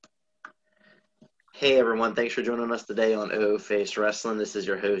Hey everyone, thanks for joining us today on O Face Wrestling. This is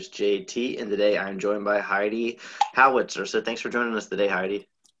your host JT, and today I'm joined by Heidi Howitzer. So thanks for joining us today, Heidi.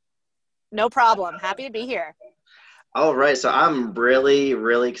 No problem. Happy to be here. All right, so I'm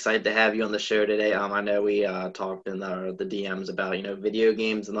really excited to have you on the show today. I know we talked in the DMs about video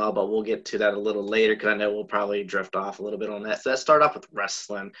games and all, but we'll get to that a little later because I know we'll probably drift off a little bit on that. So let's start off with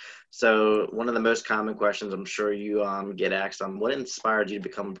wrestling. So one of the most common questions I'm sure you get asked, what inspired you to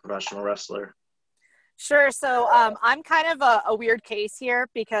become a professional wrestler? Sure. So I'm kind of a weird case here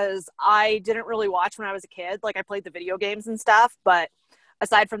because I didn't really watch when I was a kid. Like I played the video games and stuff, but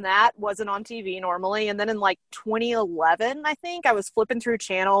aside from that, wasn't on TV normally. And then in like 2011, I think I was flipping through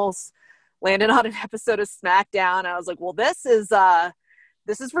channels, landed on an episode of SmackDown. And I was like, well, this is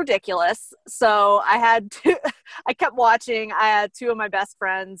ridiculous. So I kept watching. I had two of my best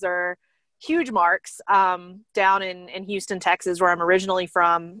friends are huge marks down in Houston, Texas, where I'm originally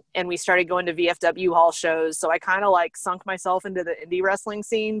from. And we started going to VFW hall shows. So I kind of like sunk myself into the indie wrestling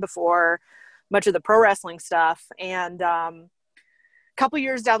scene before much of the pro wrestling stuff. And a couple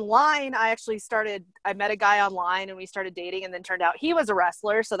years down the line, I met a guy online and we started dating, and then turned out he was a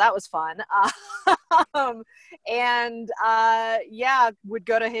wrestler. So that was fun. Yeah, would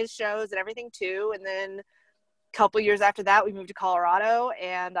go to his shows and everything too. And then couple years after that, we moved to Colorado,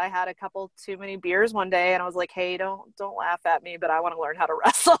 and I had a couple too many beers one day, and I was like, hey, don't laugh at me, but I want to learn how to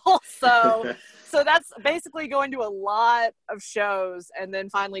wrestle. So that's basically going to a lot of shows and then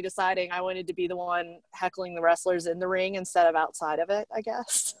finally deciding I wanted to be the one heckling the wrestlers in the ring instead of outside of it, I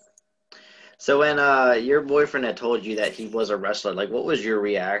guess. So when your boyfriend had told you that he was a wrestler, like what was your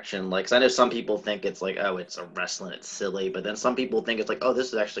reaction? Like, 'cause I know some people think it's like, oh, it's a wrestling, it's silly, but then some people think it's like, oh, this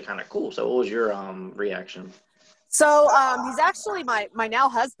is actually kind of cool. So what was your reaction? So he's actually my now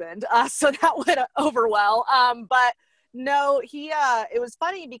husband, so that went over well. But no, it was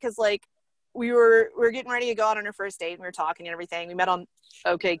funny because like we were getting ready to go out on our first date, and we were talking and everything. We met on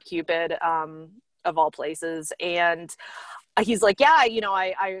OkCupid, of all places, and he's like, yeah,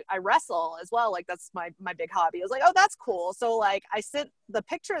 I wrestle as well. Like that's my big hobby. I was like, oh, that's cool. So like I sent the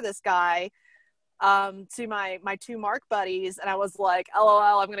picture of this guy to my two Mark buddies, and I was like,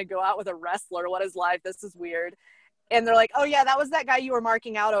 LOL, I'm gonna go out with a wrestler. What is life? This is weird. And they're like, oh yeah, that was that guy you were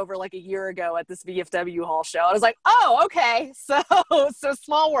marking out over like a year ago at this VFW hall show. I was like, oh, okay. So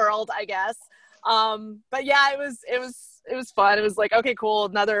small world, I guess. But yeah, it was fun. It was like, okay, cool.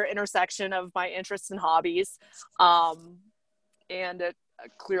 Another intersection of my interests and hobbies. And it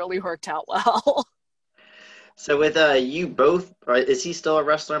clearly worked out well. So with you both, is he still a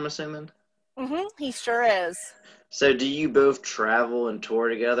wrestler, I'm assuming? He sure is. So do you both travel and tour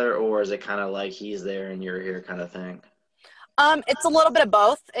together, or is it kind of like he's there and you're here kind of thing? It's a little bit of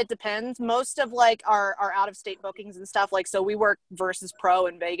both. It depends. Most of like our out of state bookings and stuff, like so we work versus pro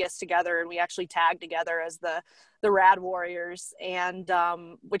in Vegas together, and we actually tag together as the Rad Warriors, and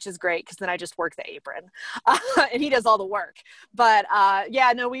which is great because then I just work the apron, and he does all the work. But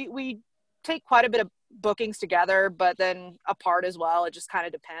yeah, no, we take quite a bit of bookings together, but then apart as well. It just kind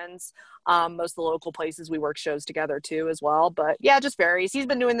of depends. Most of the local places we work shows together too as well, but yeah, it just varies. He's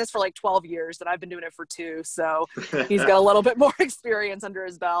been doing this for like 12 years and I've been doing it for 2, so he's got a little bit more experience under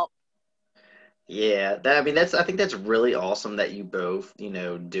his belt. Yeah, I think that's really awesome that you both,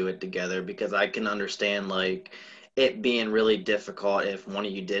 do it together because I can understand like it being really difficult if one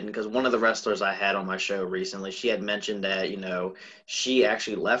of you didn't. Because one of the wrestlers I had on my show recently, she had mentioned that, she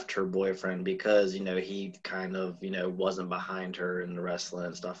actually left her boyfriend because, he kind of, wasn't behind her in the wrestling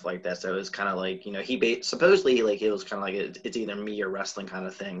and stuff like that. So it was kind of like, supposedly like it was kind of like it's either me or wrestling kind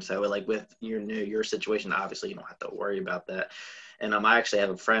of thing. So like with your situation, obviously you don't have to worry about that. And I actually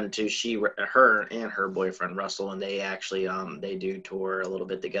have a friend too. Her and her boyfriend Russell, and they actually they do tour a little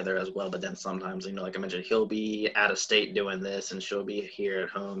bit together as well. But then sometimes, like I mentioned, he'll be out of state doing this, and she'll be here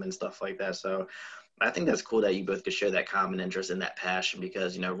at home and stuff like that. So I think that's cool that you both could share that common interest and that passion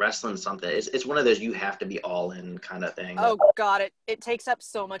because wrestling's something. It's one of those you have to be all in kind of thing. Oh god, it takes up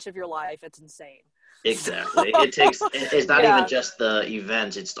so much of your life. It's insane. Exactly. It's not even Yeah. just the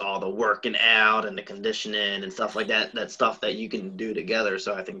events, it's all the working out and the conditioning and stuff like that, that stuff that you can do together.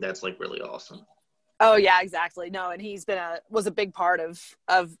 So I think that's like really awesome. Oh yeah, exactly. No, and he's was a big part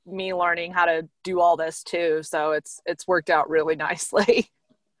of me learning how to do all this too. So it's worked out really nicely.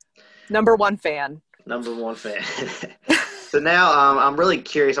 Number one fan. Number one fan. So now I'm really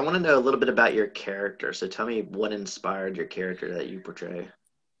curious. I want to know a little bit about your character. So tell me what inspired your character that you portray.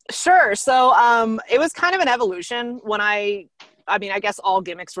 Sure. So it was kind of an evolution when I I mean, I guess all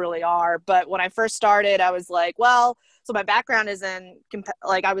gimmicks really are, but when I first started, I was like, well, so my background is in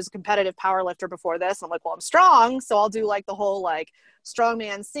like I was a competitive power lifter before this. I'm like, well, I'm strong, so I'll do like the whole like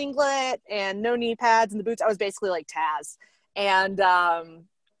strongman singlet and no knee pads and the boots. I was basically like Taz, and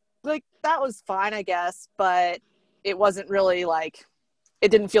like that was fine, I guess, but it wasn't really like, it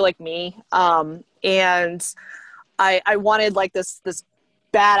didn't feel like me. And I wanted like this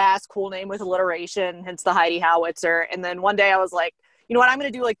badass cool name with alliteration, hence the Heidi Howitzer. And then one day I was like, you know what, I'm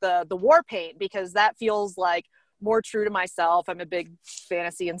going to do like the war paint, because that feels like more true to myself. I'm a big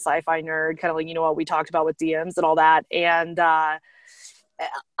fantasy and sci-fi nerd, kind of like, you know, what we talked about with DMs and all that. And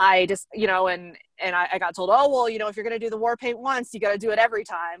I just, you know, and I got told, oh, well, you know, if you're going to do the war paint once, you got to do it every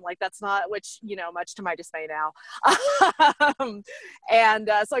time. Like, that's not, which, you know, much to my dismay now.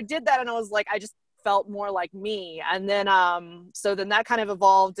 So I did that, and I was like, I just felt more like me. And then, so then that kind of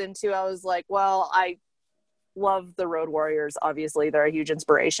evolved into, I was like, well, I love the Road Warriors. Obviously, they're a huge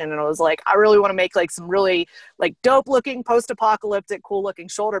inspiration. And I was like, I really want to make like some really like dope looking post-apocalyptic, cool looking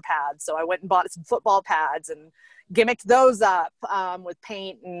shoulder pads. So I went and bought some football pads and gimmicked those up with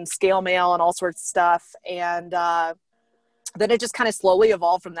paint and scale mail and all sorts of stuff. And then it just kind of slowly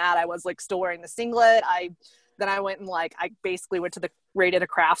evolved from that. I was like still wearing the singlet. Then I went and like, I basically went to the raided a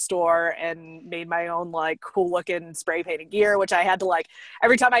craft store and made my own like cool looking spray painted gear, which I had to like,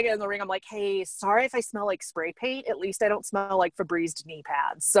 every time I get in the ring, I'm like, hey, sorry if I smell like spray paint, at least I don't smell like Febrezed knee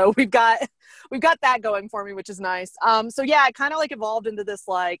pads. So we've got that going for me, which is nice. So yeah, it kind of like evolved into this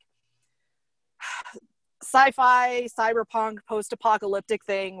like sci-fi, cyberpunk, post-apocalyptic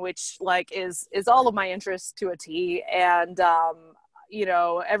thing, which like is all of my interests to a T. And you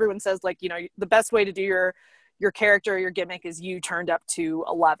know, everyone says like, you know, the best way to do your character, your gimmick is you turned up to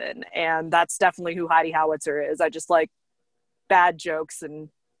 11. And that's definitely who Heidi Howitzer is. I just like bad jokes and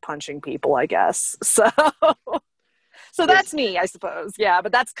punching people, I guess. So that's me, I suppose. Yeah.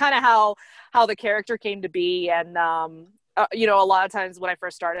 But that's kind of how the character came to be. And, you know, a lot of times when I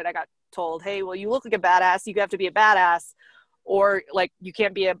first started, I got told, hey, well, you look like a badass. You have to be a badass, or like you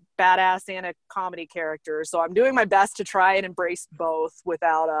can't be a badass and a comedy character. So I'm doing my best to try and embrace both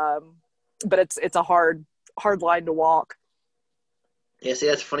without, but it's a hard line to walk. Yeah, see,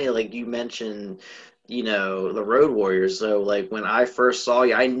 that's funny. Like you mentioned, you know, the Road Warriors. So, like when I first saw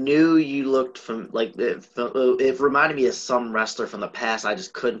you, I knew you looked from like it reminded me of some wrestler from the past. I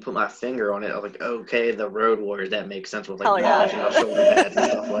just couldn't put my finger on it. I was like, okay, the Road Warriors. That makes sense with like Hell yeah. you know, shoulder pads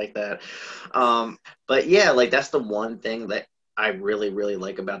and stuff like that. But yeah, like that's the one thing that I really, really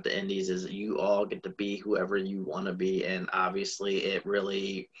like about the Indies is you all get to be whoever you want to be, and obviously, it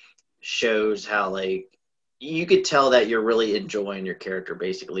really shows how like you could tell that you're really enjoying your character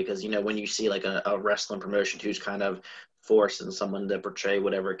basically, because you know when you see like a wrestling promotion who's kind of forcing someone to portray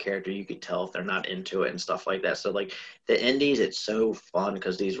whatever character, you could tell if they're not into it and stuff like that. So like the Indies, it's so fun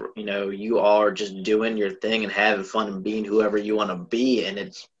because these, you know, you all are just doing your thing and having fun and being whoever you want to be, and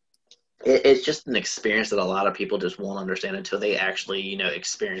it's just an experience that a lot of people just won't understand until they actually, you know,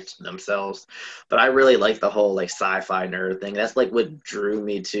 experience it themselves. But I really like the whole like sci-fi nerd thing. That's like what drew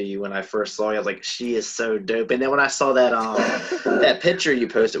me to you when I first saw you. I was like, she is so dope. And then when I saw that that picture you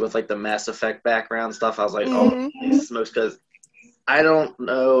posted with like the Mass Effect background stuff, I was like, oh, smokes, because I don't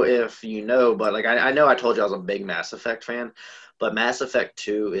know if you know, but like I know I told you I was a big Mass Effect fan, but Mass Effect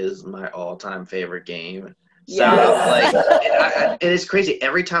 2 is my all-time favorite game. So Yes. like, and it's crazy.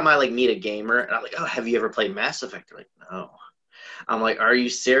 Every time I like meet a gamer, and I'm like, "Oh, have you ever played Mass Effect?" They're like, "No." I'm like, "Are you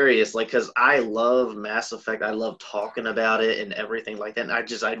serious?" Like, because I love Mass Effect. I love talking about it and everything like that.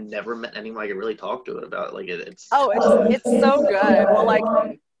 And I never met anyone I could really talk to it about. Like, it's It's so good. Well, like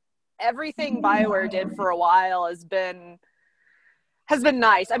everything BioWare did for a while has been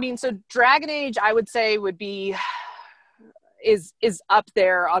nice. I mean, so Dragon Age, I would say would be is up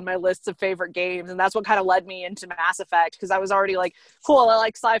there on my list of favorite games, and that's what kind of led me into Mass Effect, because I was already like, cool, I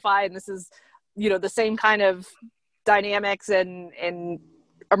like sci-fi, and this is, you know, the same kind of dynamics and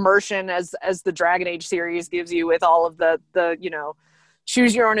immersion as the Dragon Age series gives you, with all of the you know,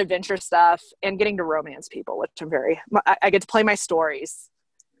 choose your own adventure stuff and getting to romance people, which I get to play my stories.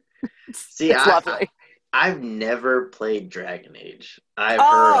 See, it's lovely. I've never played Dragon Age. I've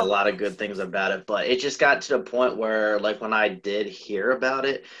heard a lot of good things about it, but it just got to the point where, like, when I did hear about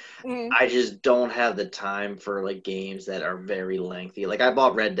it, I just don't have the time for, like, games that are very lengthy. Like, I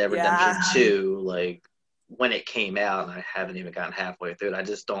bought Red Dead Redemption 2, like, when it came out, and I haven't even gotten halfway through it. I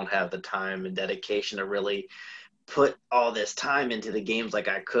just don't have the time and dedication to really put all this time into the games like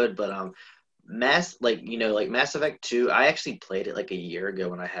I could, but like Mass Effect 2, I actually played it like a year ago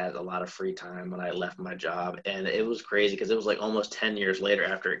when I had a lot of free time when I left my job, and it was crazy because it was like almost 10 years later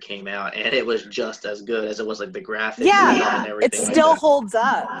after it came out, and it was just as good as it was, like the graphics and Yeah, it everything like still that. holds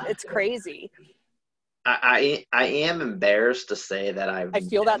up. It's crazy. I am embarrassed to say that I I've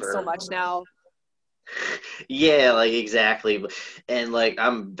feel that so never. much now. Yeah, like exactly. And like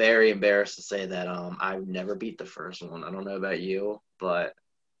I'm very embarrassed to say that I've never beat the first one. I don't know about you, but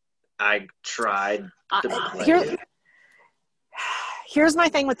I tried to play Here, it. here's my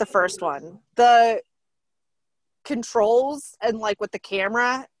thing with the first one. The controls and like with the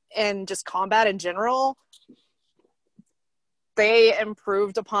camera and just combat in general, they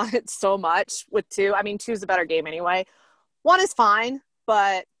improved upon it so much with two. I mean, two's a better game anyway. One is fine,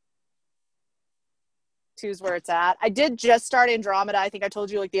 but two's where it's at. I did just start Andromeda. I think I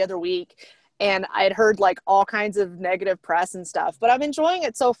told you like the other week, and I had heard like all kinds of negative press and stuff, but I'm enjoying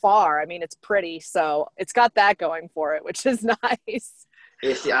it so far. I mean, it's pretty, so it's got that going for it, which is nice.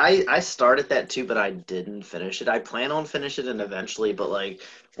 Yeah, see, I started that too, but I didn't finish it. I plan on finishing it eventually, but like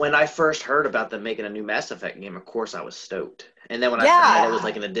when I first heard about them making a new Mass Effect game, of course I was stoked. And then when I found out it was Yeah.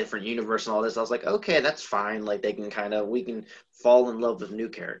 like in a different universe and all this, I was like, okay, that's fine. Like they can kind of we can fall in love with new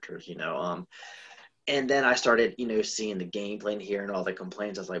characters, you know. And then I started, seeing the gameplay and hearing all the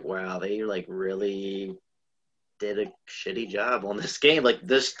complaints. I was like, wow, they like really did a shitty job on this game. Like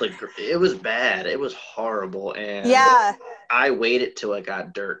this, like it was bad. It was horrible. And Yeah. I waited till it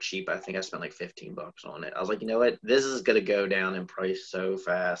got dirt cheap. I think I spent like $15 on it. I was like, you know what? This is gonna go down in price so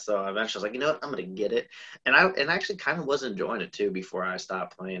fast. So eventually I was like, you know what? I'm gonna get it. And I actually kind of was enjoying it too before I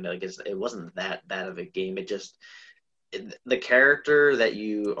stopped playing it. Like it wasn't that bad of a game. The character that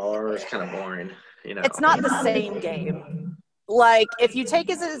you are is kind of boring, you know. It's not the same game. Like if you take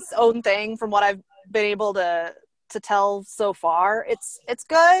it as its own thing from what I've been able to tell so far, it's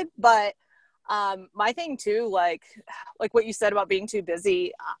good, but my thing too, like what you said about being too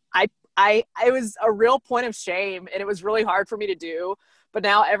busy, I it was a real point of shame and it was really hard for me to do. But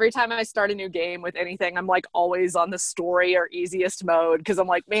now every time I start a new game with anything, I'm like always on the story or easiest mode because I'm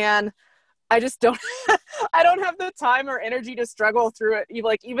like, man, I just don't I don't have the time or energy to struggle through it.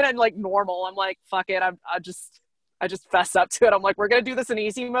 Even in like normal, I'm like, fuck it. I just fess up to it. I'm like, we're gonna do this in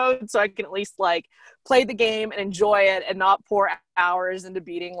easy mode so I can at least like play the game and enjoy it and not pour hours into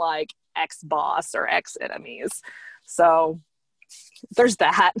beating like X boss or X enemies. So there's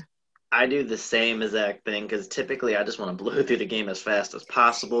that. I do the same exact thing because typically I just want to blow through the game as fast as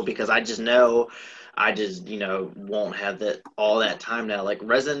possible because I just know I just won't have that all that time now. Like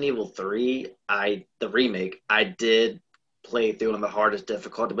Resident Evil 3, the remake, I did play through on the hardest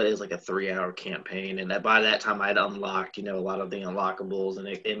difficulty, but it was like a 3-hour campaign, and by that time I'd unlocked a lot of the unlockables, and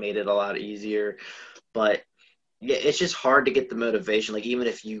it made it a lot easier. But yeah, it's just hard to get the motivation. Like even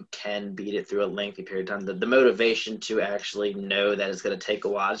if you can beat it through a lengthy period of time, the motivation to actually know that it's going to take a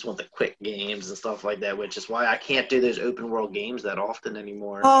while. I just want the quick games and stuff like that, which is why I can't do those open world games that often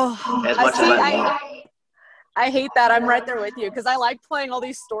anymore, Oh, as I much as see. I want. I hate that. I'm right there with you because I like playing all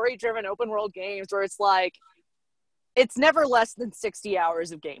these story driven open world games where it's like it's never less than 60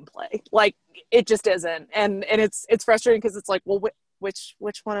 hours of gameplay. Like it just isn't. And it's frustrating because it's like, well, which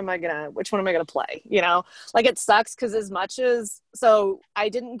one am I gonna play? Like it sucks because as much as, so I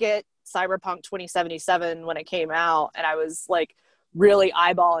didn't get Cyberpunk 2077 when it came out and I was like really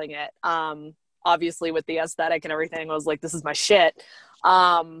eyeballing it. Obviously with the aesthetic and everything, I was like, this is my shit.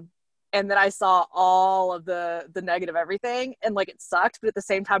 And then I saw all of the negative everything and like it sucked, but at the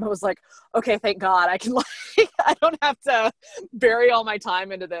same time I was like, okay, thank God I can like I don't have to bury all my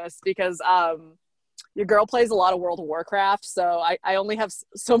time into this because your girl plays a lot of World of Warcraft, so I only have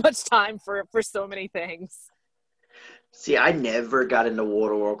so much time for so many things. See, I never got into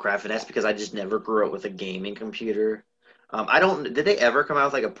World of Warcraft, and that's because I just never grew up with a gaming computer. I don't. Did they ever come out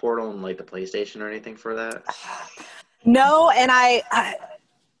with like a port on like the PlayStation or anything for that? No, and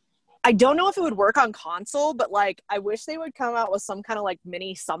I don't know if it would work on console, but like I wish they would come out with some kind of like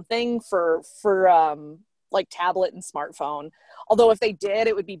mini something for like tablet and smartphone. Although if they did,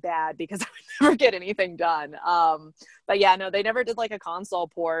 it would be bad because I would never get anything done. But yeah, no, they never did like a console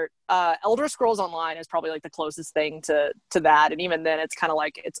port. Elder Scrolls Online is probably like the closest thing to that, and even then, it's kind of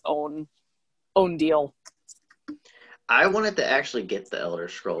like its own deal. I wanted to actually get the Elder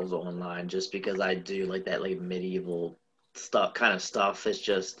Scrolls Online just because I do like that like medieval stuff. It's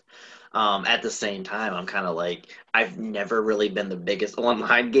just at the same time I'm kind of like I've never really been the biggest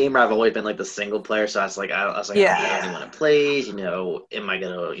online gamer. I've always been like the single player. So I was like I don't know Yeah. anyone that plays. Am I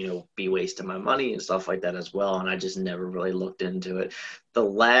gonna be wasting my money and stuff like that as well? And I just never really looked into it. The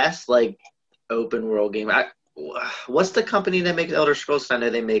last like open world game. what's the company that makes Elder Scrolls? I know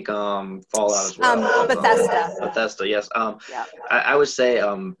they make Fallout as well. Bethesda. Bethesda, yes. Yeah. I would say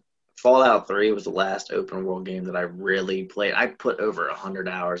Fallout 3 was the last open world game that I really played. I put over 100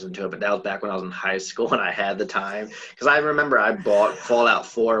 hours into it, but that was back when I was in high school and I had the time. Because I remember I bought Fallout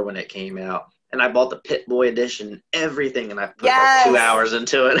 4 when it came out, and I bought the Pit Boy edition, everything, and I put like 2 hours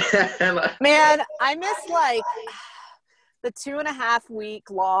into it. Man, I miss like the 2.5 week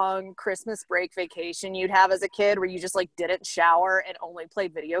long Christmas break vacation you'd have as a kid where you just like didn't shower and only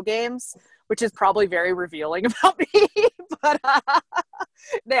played video games, which is probably very revealing about me. But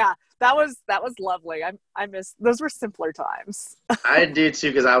yeah, that was lovely. I miss those were simpler times. I do too,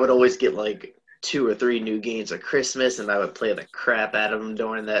 because I would always get like 2 or 3 new games at Christmas, and I would play the crap out of them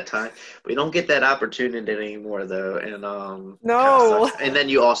during that time. We don't get that opportunity anymore, though, and No. and then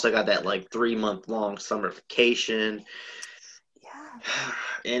you also got that like 3-month long summer vacation.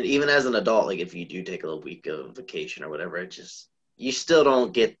 And even as an adult, like if you do take a little week of vacation or whatever, it just you still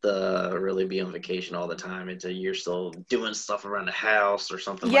don't get the really be on vacation all the time until you're still doing stuff around the house or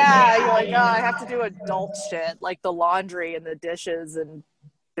something like that. Yeah, you're like, oh, I have to do adult shit like the laundry and the dishes and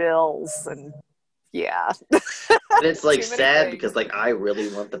bills and yeah. And it's like sad things. because like I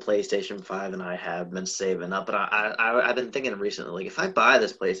really want the PlayStation 5 and I have been saving up, but I've been thinking recently, like if I buy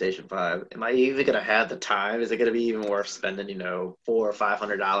this PlayStation 5, am I even gonna have the time? Is it gonna be even worth spending, $400 or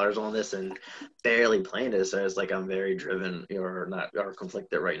 $500 on this and barely playing it? So it's like I'm very driven or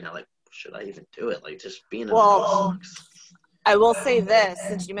conflicted right now. Like, should I even do it? Like just being in the box. I will say this,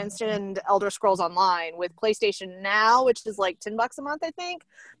 since you mentioned Elder Scrolls Online with PlayStation Now, which is like $10 a month, I think.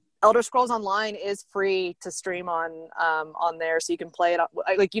 Elder Scrolls Online is free to stream on there, so you can play it.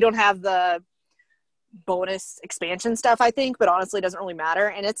 Like you don't have the bonus expansion stuff, I think, but honestly, it doesn't really matter.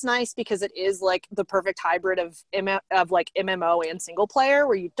 And it's nice because it is like the perfect hybrid of like MMO and single player,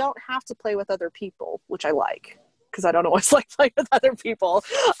 where you don't have to play with other people, which I like because I don't always like playing with other people.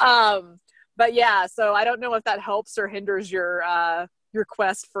 But yeah, so I don't know if that helps or hinders your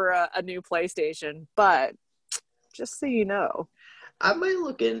quest for a new PlayStation, but just so you know. I might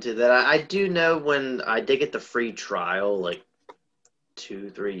look into that. I do know when I did get the free trial, like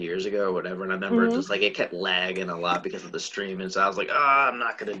 2-3 years ago or whatever, and I remember just like it kept lagging a lot because of the stream, and so I was like, oh, I'm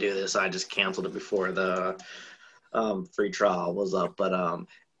not gonna do this. So I just canceled it before the free trial was up. But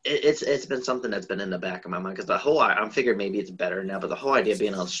it's been something that's been in the back of my mind because I'm figuring maybe it's better now, but the whole idea of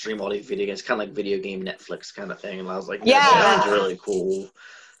being able to stream all these video games, kind of like video game Netflix kind of thing, and I was like, that sounds really cool.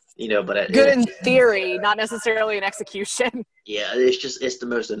 But good in theory, not necessarily in execution. Yeah, it's the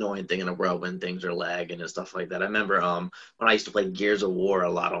most annoying thing in the world when things are lagging and stuff like that. I remember when I used to play Gears of War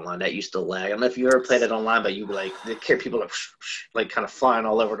a lot online, that used to lag. I don't know if you ever played it online, but you like people like kind of flying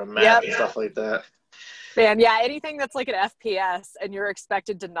all over the map and stuff like that. Man, yeah, anything that's like an FPS and you're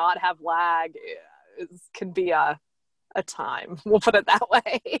expected to not have lag can be a time. We'll put it that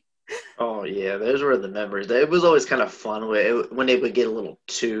way. Oh yeah, those were the memories. It was always kind of fun when they would get a little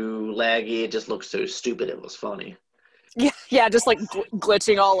too laggy. It just looked so stupid. It was funny. Yeah, just like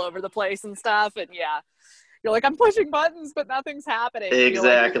glitching all over the place and stuff. And yeah, you're like, I'm pushing buttons, but nothing's happening.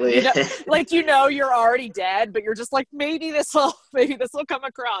 Exactly. Like you're already dead, but you're just like, maybe this will come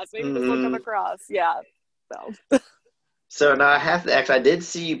across. Maybe this will come across. Yeah. So now I have to actually, I did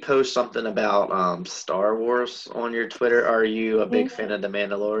see you post something about Star Wars on your Twitter. Are you a big fan of The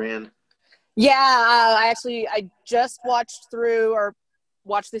Mandalorian? Yeah, I just watched the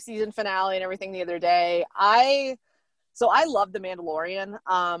season finale and everything the other day. So I love The Mandalorian.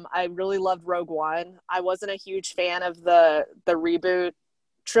 I really loved Rogue One. I wasn't a huge fan of the reboot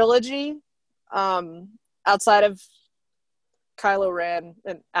trilogy, outside of Kylo Ren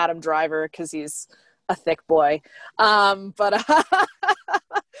and Adam Driver because he's a thick boy. I love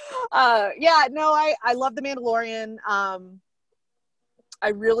The Mandalorian. I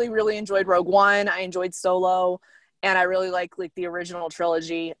really, really enjoyed Rogue One. I enjoyed Solo, and I really like the original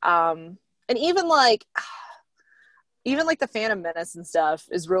trilogy. And even the Phantom Menace and stuff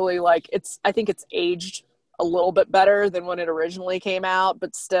is really I think it's aged a little bit better than when it originally came out,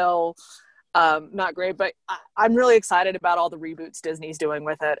 but still not great. But I'm really excited about all the reboots Disney's doing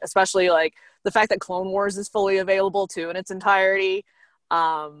with it, especially the fact that Clone Wars is fully available too in its entirety.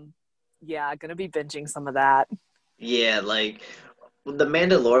 Gonna be binging some of that. Yeah, The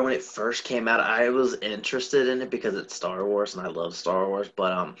Mandalorian, when it first came out, I was interested in it because it's Star Wars and I love Star Wars,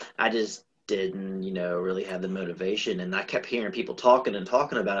 but I just didn't, really have the motivation, and I kept hearing people talking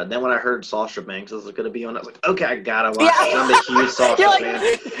about it. And then when I heard Sasha Banks was going to be on it, I was like, okay, I gotta watch it. I'm a huge Sasha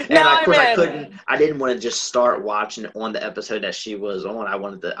fan. And of course I didn't want to just start watching it on the episode that she was on. I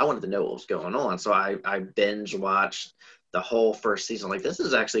wanted to know what was going on. So I binge watched the whole first season, like, this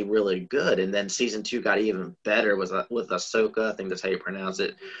is actually really good. And then season 2 got even better with Ahsoka. I think that's how you pronounce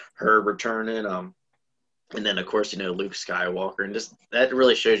it. Her returning. And then of course, Luke Skywalker, and just that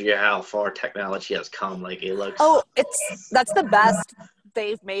really shows you how far technology has come. Like, it looks. Oh, that's the best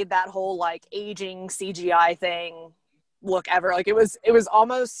they've made that whole like aging CGI thing look ever. Like, it was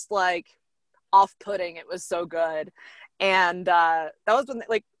almost like off-putting. It was so good. And that was when,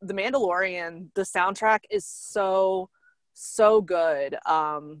 like, The Mandalorian, the soundtrack is so good.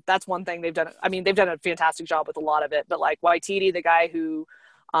 That's one thing they've done. I mean, they've done a fantastic job with a lot of it, but like Waititi, the guy who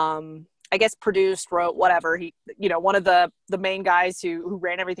I guess produced, wrote, whatever, he, one of the main guys who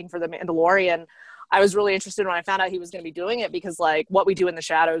ran everything for The Mandalorian. I was really interested when I found out he was going to be doing it, because like What We Do in the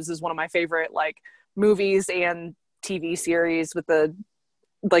Shadows is one of my favorite like movies and TV series with the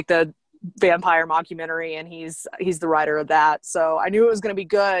vampire mockumentary, and he's the writer of that. So I knew it was going to be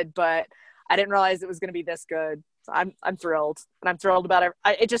good, but I didn't realize it was going to be this good. So I'm thrilled, and I'm thrilled about it.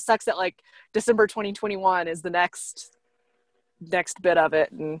 It just sucks that like December 2021 is the next bit of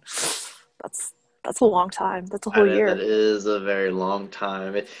it, and that's a long time. That's a whole year. That is a very long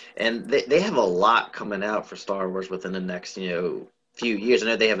time, and they have a lot coming out for Star Wars within the next few years. I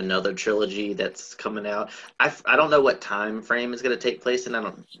know they have another trilogy that's coming out. I don't know what time frame is going to take place,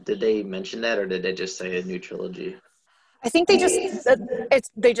 and did they mention that, or did they just say a new trilogy? I think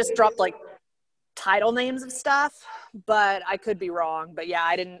they just dropped like title names of stuff, but I could be wrong. But yeah,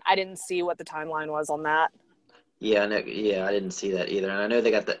 I didn't see what the timeline was on that. Yeah, I didn't see that either. And I know they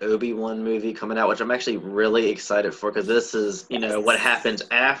got the Obi-Wan movie coming out, which I'm actually really excited for, because this is, what happens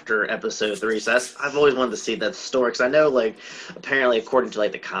after episode 3. So I've always wanted to see that story, because I know, like, apparently according to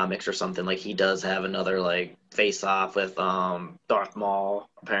like the comics or something, like, he does have another like face off with Darth Maul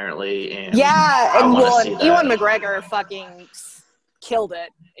apparently, and yeah, I and want to well, see and that. Ewan McGregor fucking killed it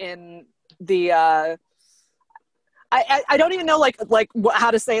in the I don't even know like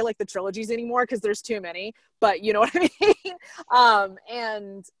how to say like the trilogies anymore, because there's too many, but you know what I mean.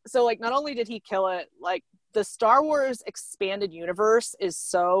 And so like not only did he kill it, like the Star Wars expanded universe is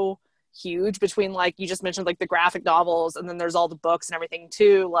so huge, between like you just mentioned like the graphic novels, and then there's all the books and everything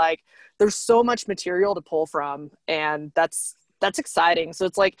too. Like there's so much material to pull from, and that's exciting. So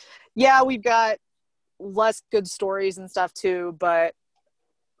it's like, yeah, we've got less good stories and stuff too, but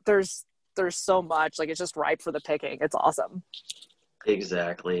there's so much, like it's just ripe for the picking. It's awesome.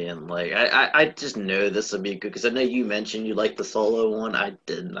 Exactly, and like I just know this will be good, because I know you mentioned you like the Solo one. I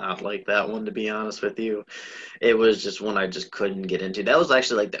did not like that one, to be honest with you. It was just one I just couldn't get into. That was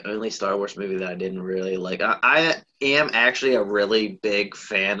actually like the only Star Wars movie that I didn't really like. I am actually a really big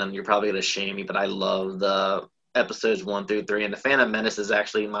fan, and you're probably gonna shame me, but I love the episodes 1 through 3, and the Phantom Menace is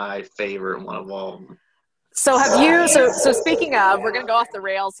actually my favorite one of all. So have you, so speaking of, we're gonna go off the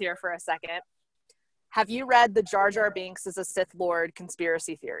rails here for a second. Have you read the Jar Jar Binks is a Sith Lord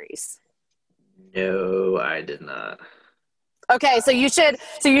conspiracy theories? No, I did not. Okay, so you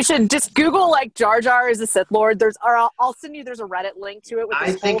should just Google like Jar Jar is a Sith Lord. I'll send you. There's a Reddit link to it with I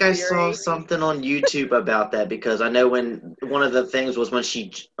this whole think I saw theory. something on YouTube about that, because I know when one of the things was when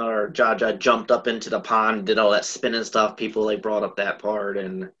Jar Jar jumped up into the pond and did all that spinning stuff, people like brought up that part,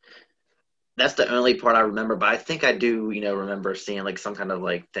 and that's the only part I remember. But I think I do, remember seeing like some kind of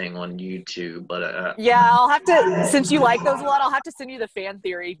like thing on YouTube. But Yeah, I'll have to, since you like those a lot, I'll have to send you the fan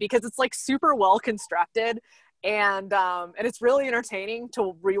theory, because it's like super well constructed, and it's really entertaining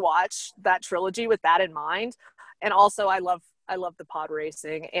to rewatch that trilogy with that in mind. And also I love the pod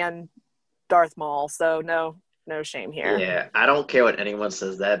racing and Darth Maul, so no shame here. yeah, I don't care what anyone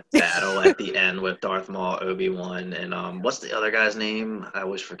says. That battle at the end with Darth Maul, Obi-Wan, and what's the other guy's name? I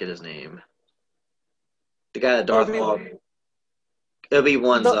always forget his name. The guy that Darth Obi Maul,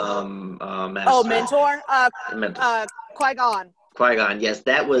 Obi-Wan's the master. mentor, Mentor. Qui-Gon. Qui-Gon, yes,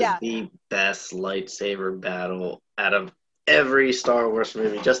 that was Yeah. the best lightsaber battle out of every Star Wars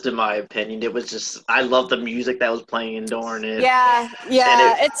movie, just in my opinion. It was just, I love the music that was playing during it. Yeah,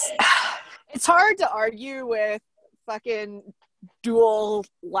 And it's hard to argue with fucking dual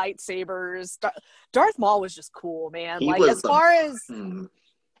lightsabers. Darth Maul was just cool, man. he Like was the, hmm.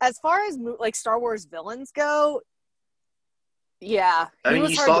 as far as like Star Wars villains go, yeah, I he mean,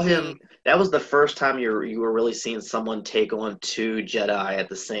 was you hard saw to him, beat. that was the first time you were really seeing someone take on two Jedi at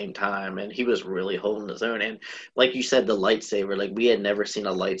the same time, and he was really holding his own. And like you said, the lightsaber, like we had never seen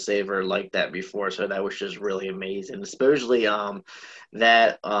a lightsaber like that before, so that was just really amazing. Especially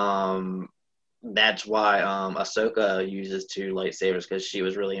that that's why Ahsoka uses two lightsabers, because she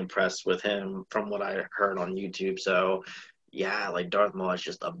was really impressed with him from what I heard on YouTube. So Yeah, like Darth Maul is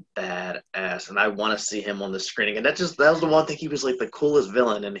just a badass, and I want to see him on the screen again. That was the one thing. He was like the coolest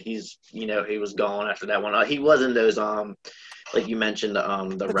villain, and he was gone after that one. He was in those like you mentioned the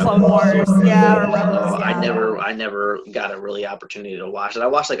The Clone Rebels. Wars, yeah, or Rebels, yeah. I never got a really opportunity to watch it. I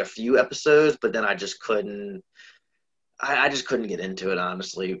watched like a few episodes, but then I just couldn't. I just couldn't get into it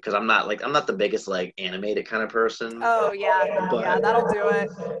honestly because I'm not the biggest like animated kind of person. Oh yeah, yeah, But that'll do it.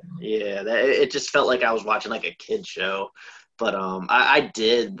 yeah, it just felt like I was watching like a kid show. But I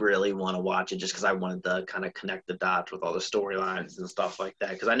did really want to watch it just because I wanted to kind of connect the dots with all the storylines and stuff like that.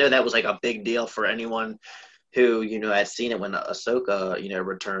 Because I know that was like a big deal for anyone who had seen it when Ahsoka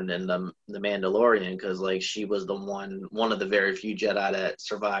returned in the Mandalorian, because like she was the one of the very few Jedi that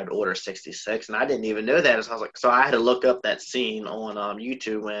survived Order 66, and I didn't even know that. So I was like, so I had to look up that scene on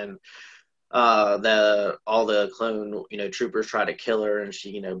YouTube when the all the clone troopers try to kill her, and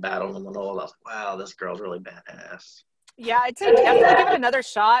she battled them and all. I was like, wow, this girl's really badass. Yeah, I'd say definitely give it another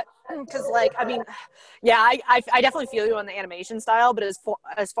shot because, like, I mean, yeah, I definitely feel you on the animation style, but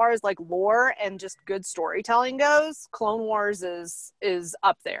as far as like lore and just good storytelling goes, Clone Wars is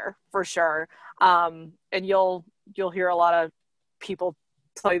up there for sure. And you'll hear a lot of people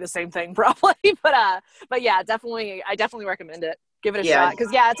tell you the same thing probably, but yeah, definitely, I definitely recommend it. Give it a Yeah. shot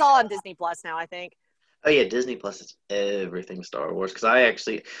because yeah, it's all on Disney Plus now, I think. Oh yeah, Disney Plus is everything Star Wars. Because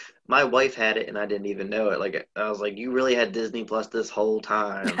my wife had it and I didn't even know it. Like I was like, you really had Disney Plus this whole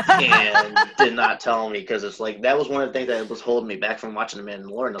time and did not tell me, because it's like that was one of the things that was holding me back from watching The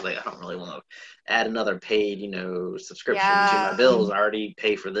Mandalorian. I was like, I don't really want to add another paid, subscription to my Yeah, bills. I already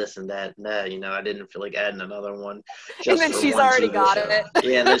pay for this and that and that. I didn't feel like adding another one and just then for she's one already TV got show. it.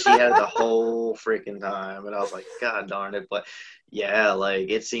 Yeah, and then she had it the whole freaking time, and I was like, God darn it! But yeah, like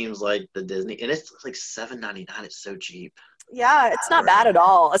it seems like the Disney, and it's like $7.99. It's so cheap. Yeah, it's not bad at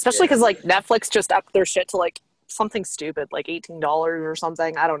all, especially Yeah, because like Netflix just upped their shit to like something stupid, like $18 or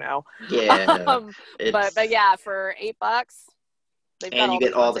something. I don't know. yeah. Um, but It's yeah, for $8, they've got and you all the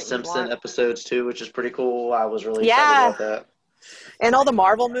get all the content you'd Simpson want. episodes too, which is pretty cool. I was really excited Yeah, about that. and all the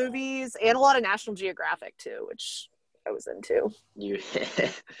Marvel movies and a lot of National Geographic too, which I was into. You,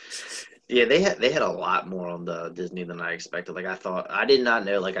 yeah, they had a lot more on the Disney than I expected. Like I did not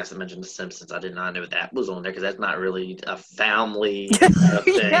know. Like I mentioned, The Simpsons. I did not know that was on there because that's not really a family Yeah,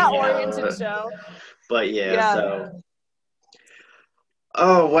 thing, oriented show. But yeah, Yeah. so.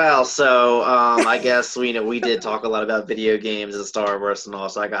 Oh wow! So I guess we did talk a lot about video games and Star Wars and all,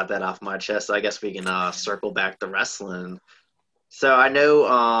 so I got that off my chest. So I guess we can circle back to wrestling. So I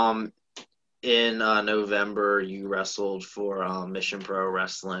know in November you wrestled for Mission Pro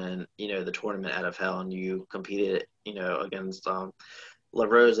Wrestling, the tournament out of hell, and you competed, against La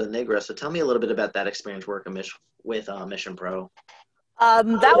Rosa Negra. So tell me a little bit about that experience working with Mission Pro.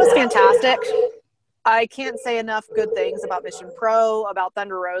 That was fantastic. I can't say enough good things about Mission Pro, about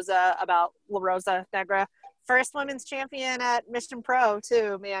Thunder Rosa, about La Rosa Negra. First women's champion at Mission Pro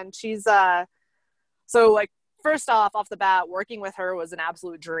too, man. She's so like first off the bat, working with her was an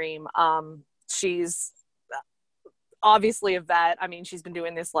absolute dream. She's obviously a vet. I mean, she's been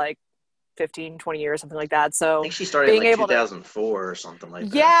doing this like 15, 20 years, something like that. I So think she started in being like able to 2004 or something like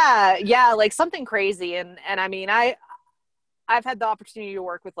that. yeah, like something crazy. And I mean, I've had the opportunity to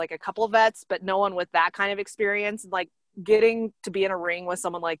work with like a couple of vets, but no one with that kind of experience. Like getting to be in a ring with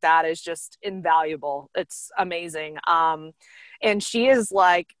someone like that is just invaluable. It's amazing. And she is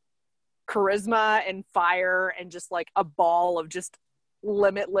like charisma and fire and just like a ball of just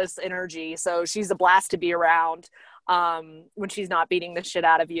limitless energy. So she's a blast to be around when she's not beating the shit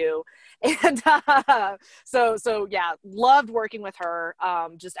out of you. And so yeah, loved working with her.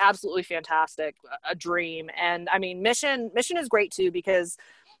 Just absolutely fantastic, a dream. And I mean, Mission is great too because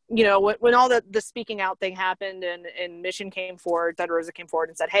when all the speaking out thing happened and Mission came forward, Thunder Rosa came forward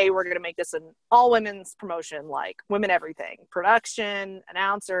and said, hey, we're going to make this an all women's promotion, like women everything, production,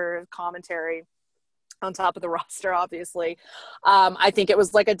 announcer, commentary, on top of the roster, obviously. I think it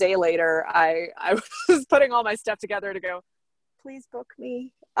was like a day later, I was putting all my stuff together to go, please book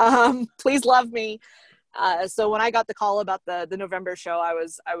me. Please love me. So when I got the call about the November show, I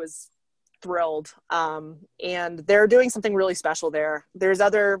was thrilled. And they're doing something really special there. There's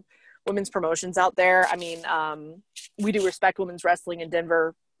other women's promotions out there. I mean, we do Respect Women's Wrestling in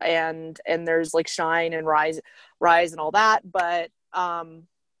Denver, and there's like Shine and Rise and all that. But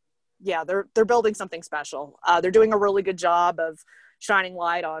yeah, they're building something special. They're doing a really good job of shining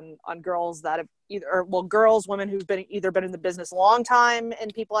light on girls that have women who've either been in the business a long time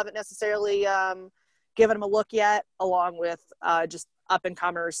and people haven't necessarily given them a look yet, along with just up and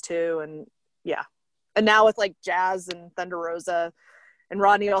comers too. And yeah, and now with like Jazz and Thunder Rosa and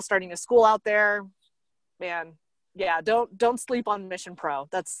Rodney all starting to school out there, man, yeah, don't sleep on Mission Pro.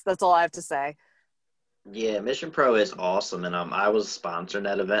 That's all I have to say. Yeah, Mission Pro is awesome, and I was sponsoring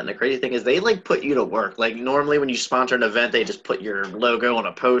that event. And the crazy thing is, they like put you to work. Like normally, when you sponsor an event, they just put your logo on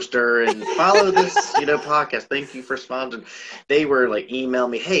a poster and follow this, podcast. Thank you for sponsoring. They were like email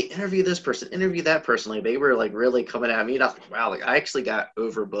me, hey, interview this person, interview that person. Like they were like really coming at me. And I was like, wow, like I actually got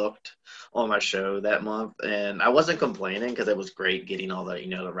overbooked on my show that month, and I wasn't complaining because it was great getting all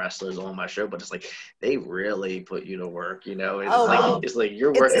the wrestlers on my show. But it's like they really put you to work. It's like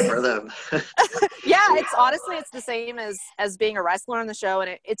you're working for It's them. yeah, it's honestly it's the same as being a wrestler on the show,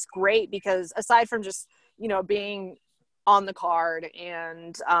 and it's great because aside from just being on the card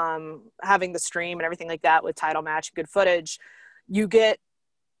and having the stream and everything like that with title match, good footage, you get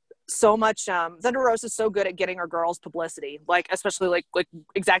so much. Thunder Rosa is so good at getting our girls publicity, like especially like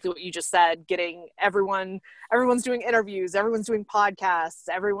exactly what you just said, getting everyone's doing interviews, everyone's doing podcasts,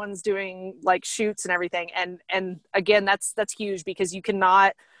 everyone's doing like shoots and everything, and again that's huge because you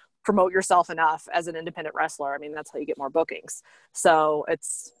cannot promote yourself enough as an independent wrestler. I mean, that's how you get more bookings. So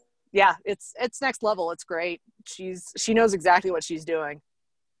it's next level. It's great. She knows exactly what she's doing.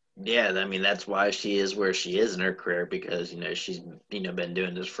 Yeah, I mean that's why she is where she is in her career because she's been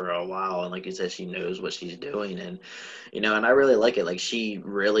doing this for a while, and like you said, she knows what she's doing, and I really like it. Like she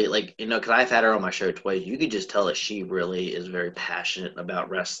really because I've had her on my show twice. You could just tell that she really is very passionate about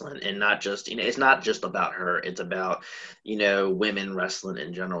wrestling, and not just it's not just about her. It's about women wrestling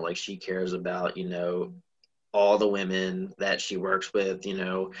in general. Like she cares about all the women that she works with.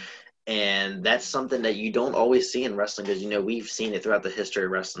 And that's something that you don't always see in wrestling because, we've seen it throughout the history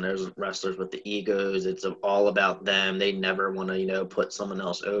of wrestling. There's wrestlers with the egos. It's all about them. They never want to, put someone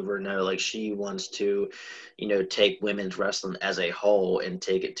else over. No, like she wants to, take women's wrestling as a whole and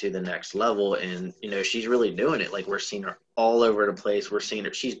take it to the next level. And, she's really doing it. Like we're seeing her all over the place. We're seeing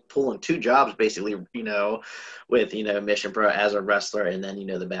her. She's pulling two jobs basically, with, Mission Pro as a wrestler and then,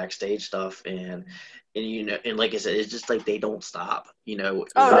 the backstage stuff. And like I said, it's just like they don't stop.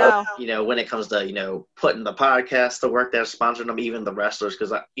 Oh no. When it comes to putting the podcast to work, that sponsoring them, even the wrestlers.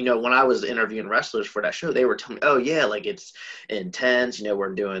 Because when I was interviewing wrestlers for that show, they were telling me, "Oh yeah, like it's intense.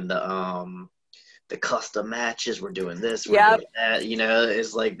 We're doing the custom matches. We're doing this. We're doing that.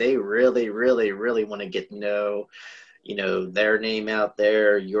 It's like they really, really, really want to get their name out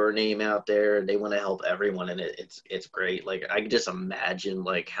there, your name out there. They want to help everyone, and it's great. Like I can just imagine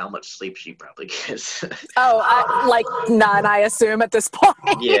like how much sleep she probably gets. Like none, I assume at this point.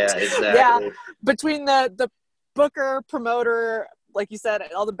 Yeah, exactly. Yeah, between the booker, promoter, like you said,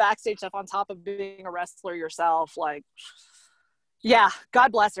 all the backstage stuff on top of being a wrestler yourself, like, yeah,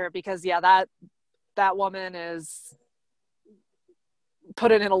 God bless her because that woman is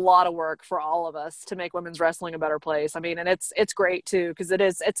put in a lot of work for all of us to make women's wrestling a better place. I mean, and it's great too because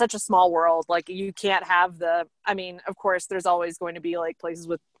it's such a small world. Like you can't have of course there's always going to be like places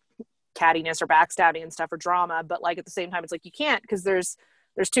with cattiness or backstabbing and stuff or drama, but like at the same time it's like you can't because there's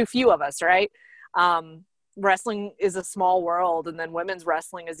too few of us, right? Wrestling is a small world, and then women's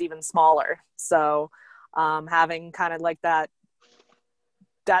wrestling is even smaller. So having kind of like that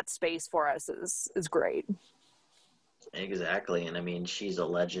space for us is great. Exactly. And I mean, she's a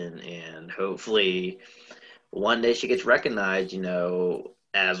legend, and hopefully one day she gets recognized,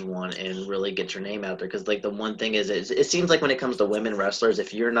 as one and really gets her name out there. Because, like, the one thing is, it seems like when it comes to women wrestlers,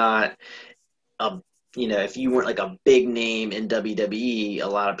 if you're not a, if you weren't like a big name in WWE, a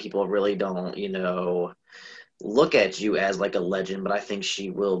lot of people really don't, look at you as like a legend. But I think she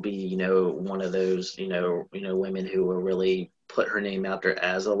will be, one of those, women who will really put her name out there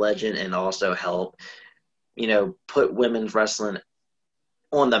as a legend and also help put women's wrestling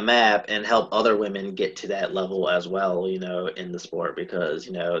on the map and help other women get to that level as well, in the sport because,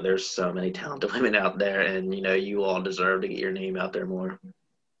 there's so many talented women out there and, you all deserve to get your name out there more.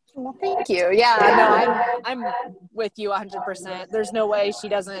 Well, thank you. Yeah, no, I'm with you 100%. There's no way she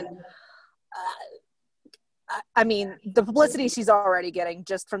doesn't. I mean, the publicity she's already getting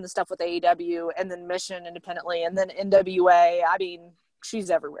just from the stuff with AEW and then Mission independently and then NWA. I mean, she's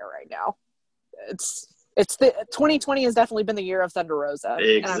everywhere right now. It's the 2020 has definitely been the year of Thunder Rosa.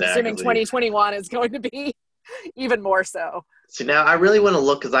 Exactly. And I'm assuming 2021 is going to be even more so. So now I really want to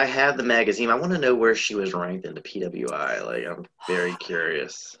look because I have the magazine. I want to know where she was ranked in the PWI. Like, I'm very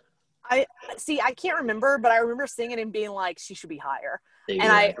curious. I can't remember, but I remember seeing it and being like, she should be higher.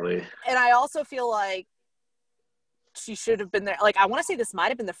 Exactly. And I also feel like she should have been there. Like, I want to say this might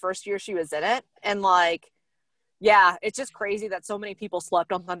have been the first year she was in it. And like, yeah, it's just crazy that so many people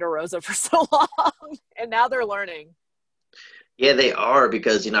slept on Thunder Rosa for so long, and now they're learning. Yeah, they are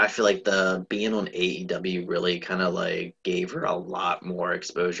because I feel like the being on AEW really kind of like gave her a lot more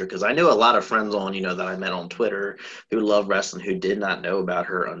exposure because I knew a lot of friends on that I met on Twitter who love wrestling who did not know about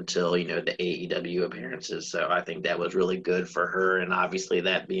her until the AEW appearances. So I think that was really good for her, and obviously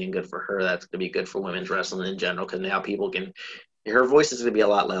that being good for her, that's gonna be good for women's wrestling in general because now people can. Her voice is gonna be a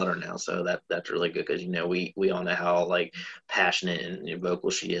lot louder now, so that's really good because we all know how like passionate and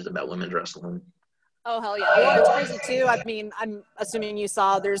vocal she is about women's wrestling. Oh hell yeah! Well, it's crazy too. I mean, I'm assuming you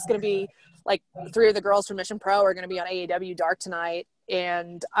saw there's going to be like three of the girls from Mission Pro are going to be on AEW Dark tonight,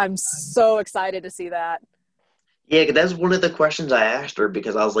 and I'm so excited to see that. Yeah, that's one of the questions I asked her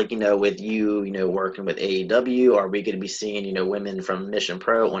because I was like, with working with AEW, are we going to be seeing, women from Mission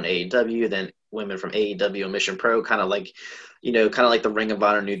Pro on AEW, then women from AEW on Mission Pro, kind of like the Ring of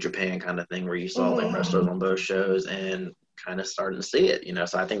Honor New Japan kind of thing where you saw like wrestlers on both shows and kind of starting to see it.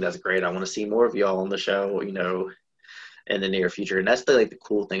 So I think that's great. I want to see more of y'all on the show, in the near future. And that's the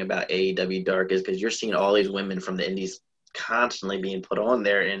cool thing about AEW Dark is because you're seeing all these women from the indies constantly being put on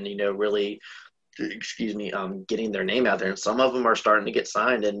there and, really getting their name out there. And some of them are starting to get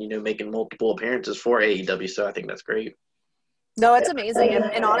signed and, making multiple appearances for AEW. So I think that's great. No, it's amazing,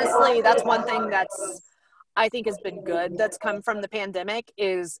 and honestly, that's one thing that's I think has been good that's come from the pandemic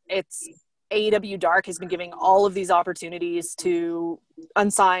is it's AEW Dark has been giving all of these opportunities to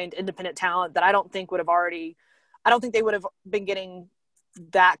unsigned independent talent that I don't think they would have been getting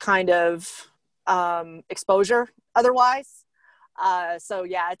that kind of exposure otherwise. So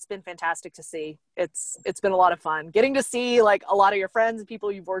yeah, it's been fantastic to see. It's been a lot of fun getting to see like a lot of your friends and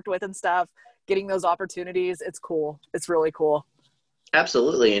people you've worked with and stuff, getting those opportunities. It's cool. It's really cool.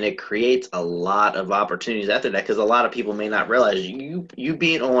 Absolutely, and it creates a lot of opportunities after that because a lot of people may not realize you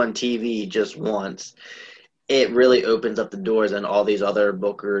being on TV just once, it really opens up the doors, and all these other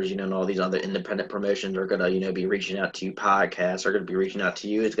bookers, and all these other independent promotions are gonna, be reaching out to you. Podcasts are gonna be reaching out to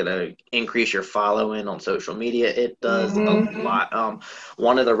you. It's gonna increase your following on social media. It does a lot.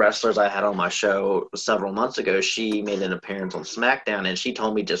 One of the wrestlers I had on my show several months ago, she made an appearance on SmackDown, and she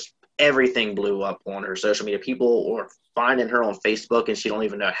told me just everything blew up on her social media. People were finding her on Facebook, and she don't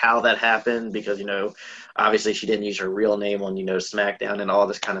even know how that happened because obviously she didn't use her real name on SmackDown and all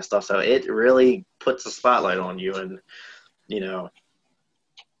this kind of stuff. So it really puts a spotlight on you, and you know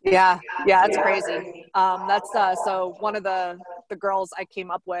Yeah, yeah, it's crazy. That's so one of the girls I came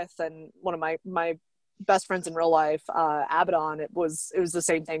up with, and one of my best friends in real life, Abaddon. It was the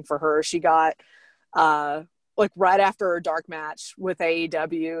same thing for her. She got like right after her dark match with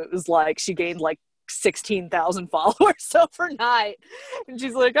AEW, it was like she gained like 16,000 followers overnight, and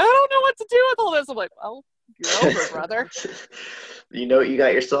she's like, I don't know what to do with all this. I'm like, well, you're over, brother. you know what you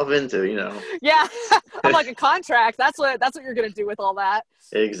got yourself into. Yeah, I'm like a contract. That's what you're gonna do with all that.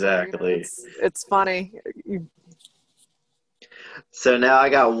 So Exactly. it's funny. So now I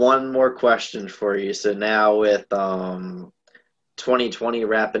got one more question for you. So now with 2020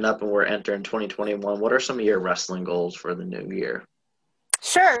 wrapping up and we're entering 2021, what are some of your wrestling goals for the new year?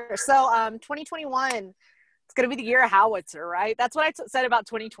 Sure. So 2021, it's going to be the year of howitzer, right? That's what I said about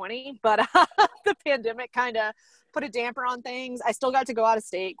 2020, but the pandemic kind of put a damper on things. I still got to go out of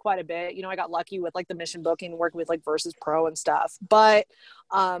state quite a bit. I got lucky with like the mission booking, working with like Versus Pro and stuff. But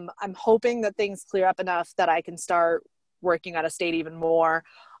I'm hoping that things clear up enough that I can start working out of state even more.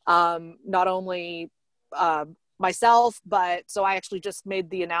 Not only myself, but so I actually just made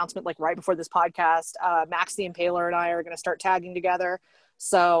the announcement like right before this podcast. Max the Impaler and I are going to start tagging together.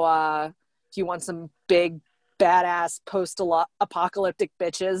 So if you want some big badass post-apocalyptic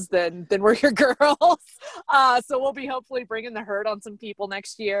bitches, then we're your girls. So we'll be hopefully bringing the herd on some people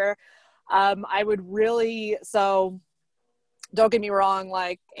next year. I would really, so don't get me wrong,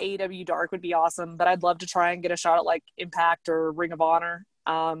 like AEW Dark would be awesome, but I'd love to try and get a shot at like Impact or Ring of Honor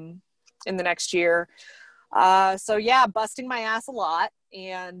in the next year. So yeah, busting my ass a lot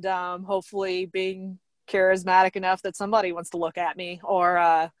and hopefully being charismatic enough that somebody wants to look at me, or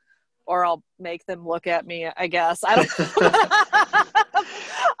I'll make them look at me, I guess. I don't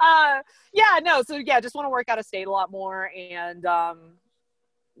yeah, no. So yeah, just want to work out of state a lot more and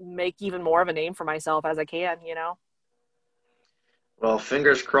make even more of a name for myself as I can. Well,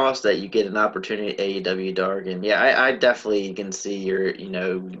 fingers crossed that you get an opportunity at AEW Dark, and yeah, I definitely can see your,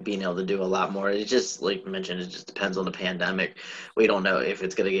 being able to do a lot more. It just, like you mentioned, it just depends on the pandemic. We don't know if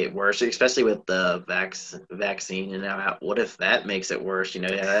it's going to get worse, especially with the vaccine. And now, what if that makes it worse?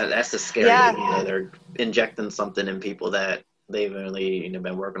 Yeah, that's the scary Yeah. thing. They're injecting something in people that they've only,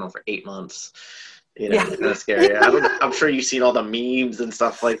 been working on for 8 months. Yeah. That's scary. I'm sure you've seen all the memes and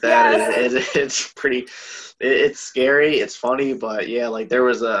stuff like that. Yes. It's pretty, it's scary. It's funny, but yeah, like there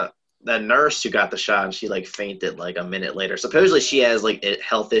was the nurse who got the shot, and she like fainted like a minute later. Supposedly she has like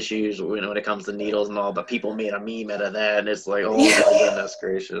health issues, when it comes to needles and all, but people made a meme out of that, and it's like, oh Yeah. my goodness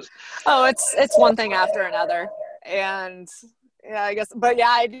gracious. Oh, it's one thing after another. And yeah, I guess, but yeah,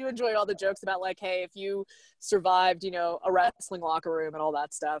 I do enjoy all the jokes about like, hey, if you survived, a wrestling locker room and all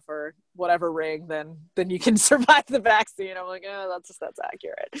that stuff, or whatever ring, then you can survive the vaccine. I'm like, oh, that's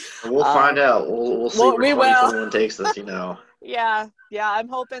accurate. We'll find out. We'll see Well, where we will. 2021 takes us. Yeah, I'm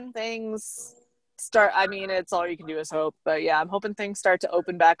hoping things start. I mean, it's all you can do is hope, but yeah, I'm hoping things start to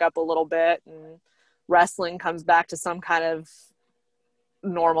open back up a little bit and wrestling comes back to some kind of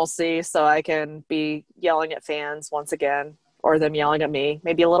normalcy, so I can be yelling at fans once again, or them yelling at me.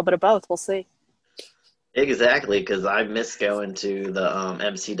 Maybe a little bit of both. We'll see. Exactly, because I miss going to the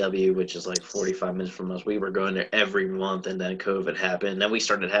MCW, which is like 45 minutes from us. We were going there every month, and then COVID happened. Then we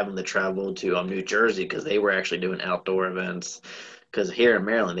started having to travel to New Jersey because they were actually doing outdoor events. Because here in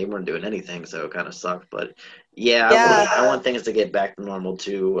Maryland, they weren't doing anything, so it kind of sucked. But yeah, Yeah. I want things to get back to normal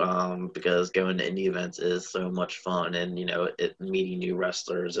too, because going to indie events is so much fun, and meeting new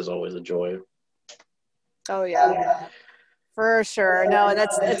wrestlers is always a joy. Oh yeah. For sure. No, and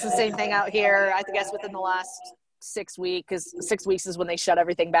it's the same thing out here. I guess within the last 6 weeks, because 6 weeks is when they shut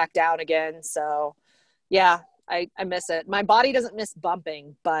everything back down again. So, yeah, I miss it. My body doesn't miss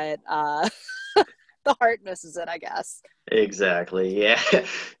bumping, but the heart misses it, I guess. Exactly. Yeah.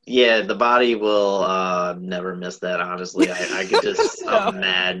 Yeah. The body will never miss that. Honestly, I could just No.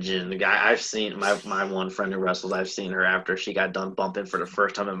 imagine the guy I've seen. My one friend who wrestles. I've seen her after she got done bumping for the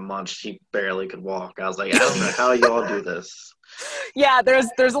first time in months. She barely could walk. I was like, I don't know how y'all do this. Yeah,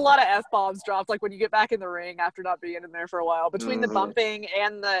 there's a lot of F-bombs dropped, like when you get back in the ring after not being in there for a while. Between the Mhm. bumping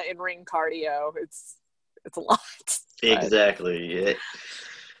and the in-ring cardio, it's a lot. But Exactly.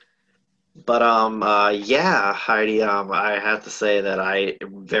 But yeah, Heidi, I have to say that I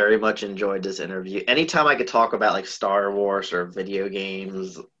very much enjoyed this interview. Anytime I could talk about like Star Wars or video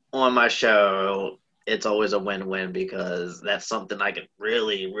games on my show, it's always a win-win because that's something I could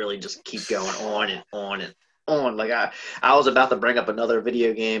really, really just keep going on and on and on. Like I was about to bring up another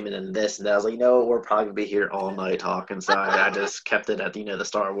video game and then this and that. I was like, we're probably gonna be here all night talking. So I just kept it at the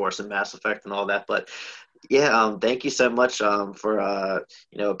Star Wars and Mass Effect and all that. But yeah, thank you so much for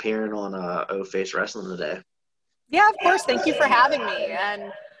appearing on O Face Wrestling today. yeah, of course. Thank you for having me.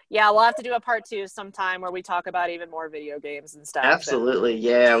 And yeah, we'll have to do a part 2 sometime where we talk about even more video games and stuff and Absolutely,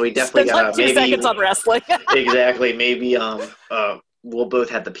 yeah, we definitely spend like gotta 2 seconds maybe on wrestling. exactly maybe we'll both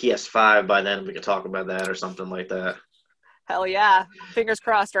have the PS5 by then. We could talk about that or something like that. Hell yeah. Fingers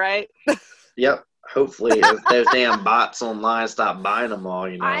crossed, right? Yep. Hopefully, if those damn bots online stop buying them all.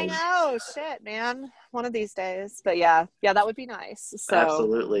 I know. Shit, man. One of these days. But yeah, that would be nice. So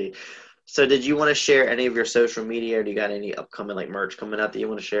Absolutely. So, did you want to share any of your social media, or do you got any upcoming like merch coming out that you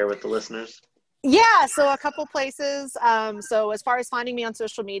want to share with the listeners? yeah, so a couple places. So as far as finding me on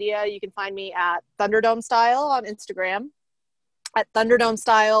social media, you can find me at Thunderdome Style on Instagram, at Thunderdome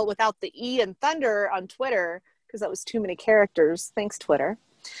Style without the E and Thunder on Twitter, because that was too many characters. Thanks, Twitter.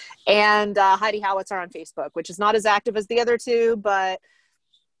 And Heidi Howitzer on Facebook, which is not as active as the other two, but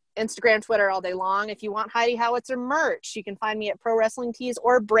Instagram, Twitter all day long. If you want Heidi Howitzer merch, you can find me at Pro Wrestling Tees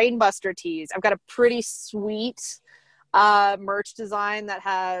or Brainbuster Tees. I've got a pretty sweet merch design that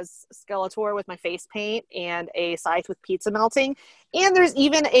has Skeletor with my face paint and a scythe with pizza melting. And there's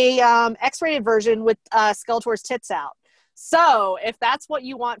even a X-rated version with Skeletor's tits out. So if that's what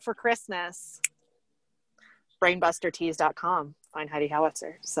you want for Christmas, brainbustertees.com. Find Heidi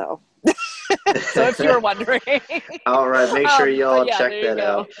Howitzer. So if you were wondering. All right, make sure y'all yeah, check that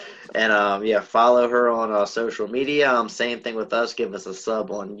out. And yeah, follow her on social media. Same thing with us. Give us a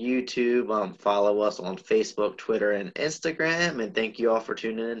sub on YouTube. Follow us on Facebook, Twitter, and Instagram. And thank you all for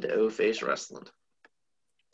tuning in to O Face Wrestling.